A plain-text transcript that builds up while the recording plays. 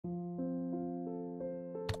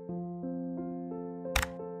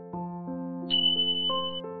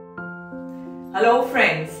Hello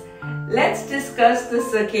friends, let's discuss the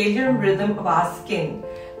circadian rhythm of our skin.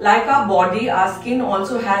 Like our body, our skin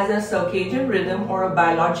also has a circadian rhythm or a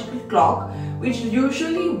biological clock which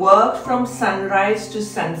usually works from sunrise to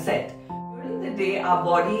sunset. During the day, our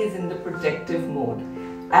body is in the protective mode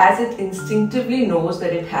as it instinctively knows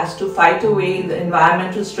that it has to fight away the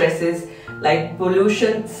environmental stresses like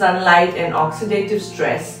pollution, sunlight and oxidative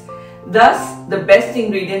stress. Thus, the best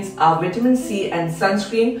ingredients are vitamin C and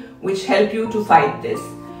sunscreen, which help you to fight this.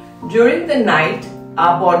 During the night,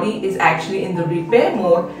 our body is actually in the repair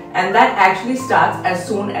mode, and that actually starts as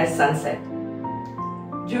soon as sunset.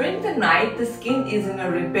 During the night, the skin is in a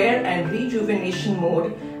repair and rejuvenation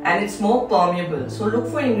mode, and it's more permeable. So look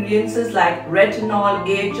for ingredients like retinol,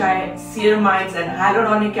 AHI, ceramides and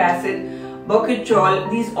hyaluronic acid, bakuchiol.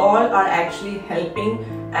 These all are actually helping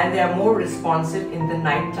and they are more responsive in the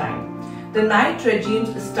night time. The night regimes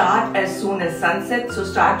start as soon as sunset, so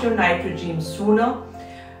start your night regime sooner.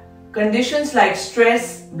 Conditions like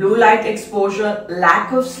stress, blue light exposure,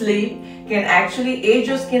 lack of sleep can actually age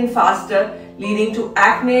your skin faster, leading to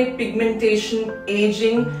acne, pigmentation,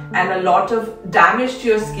 aging and a lot of damage to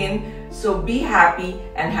your skin. So be happy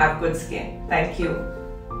and have good skin. Thank you.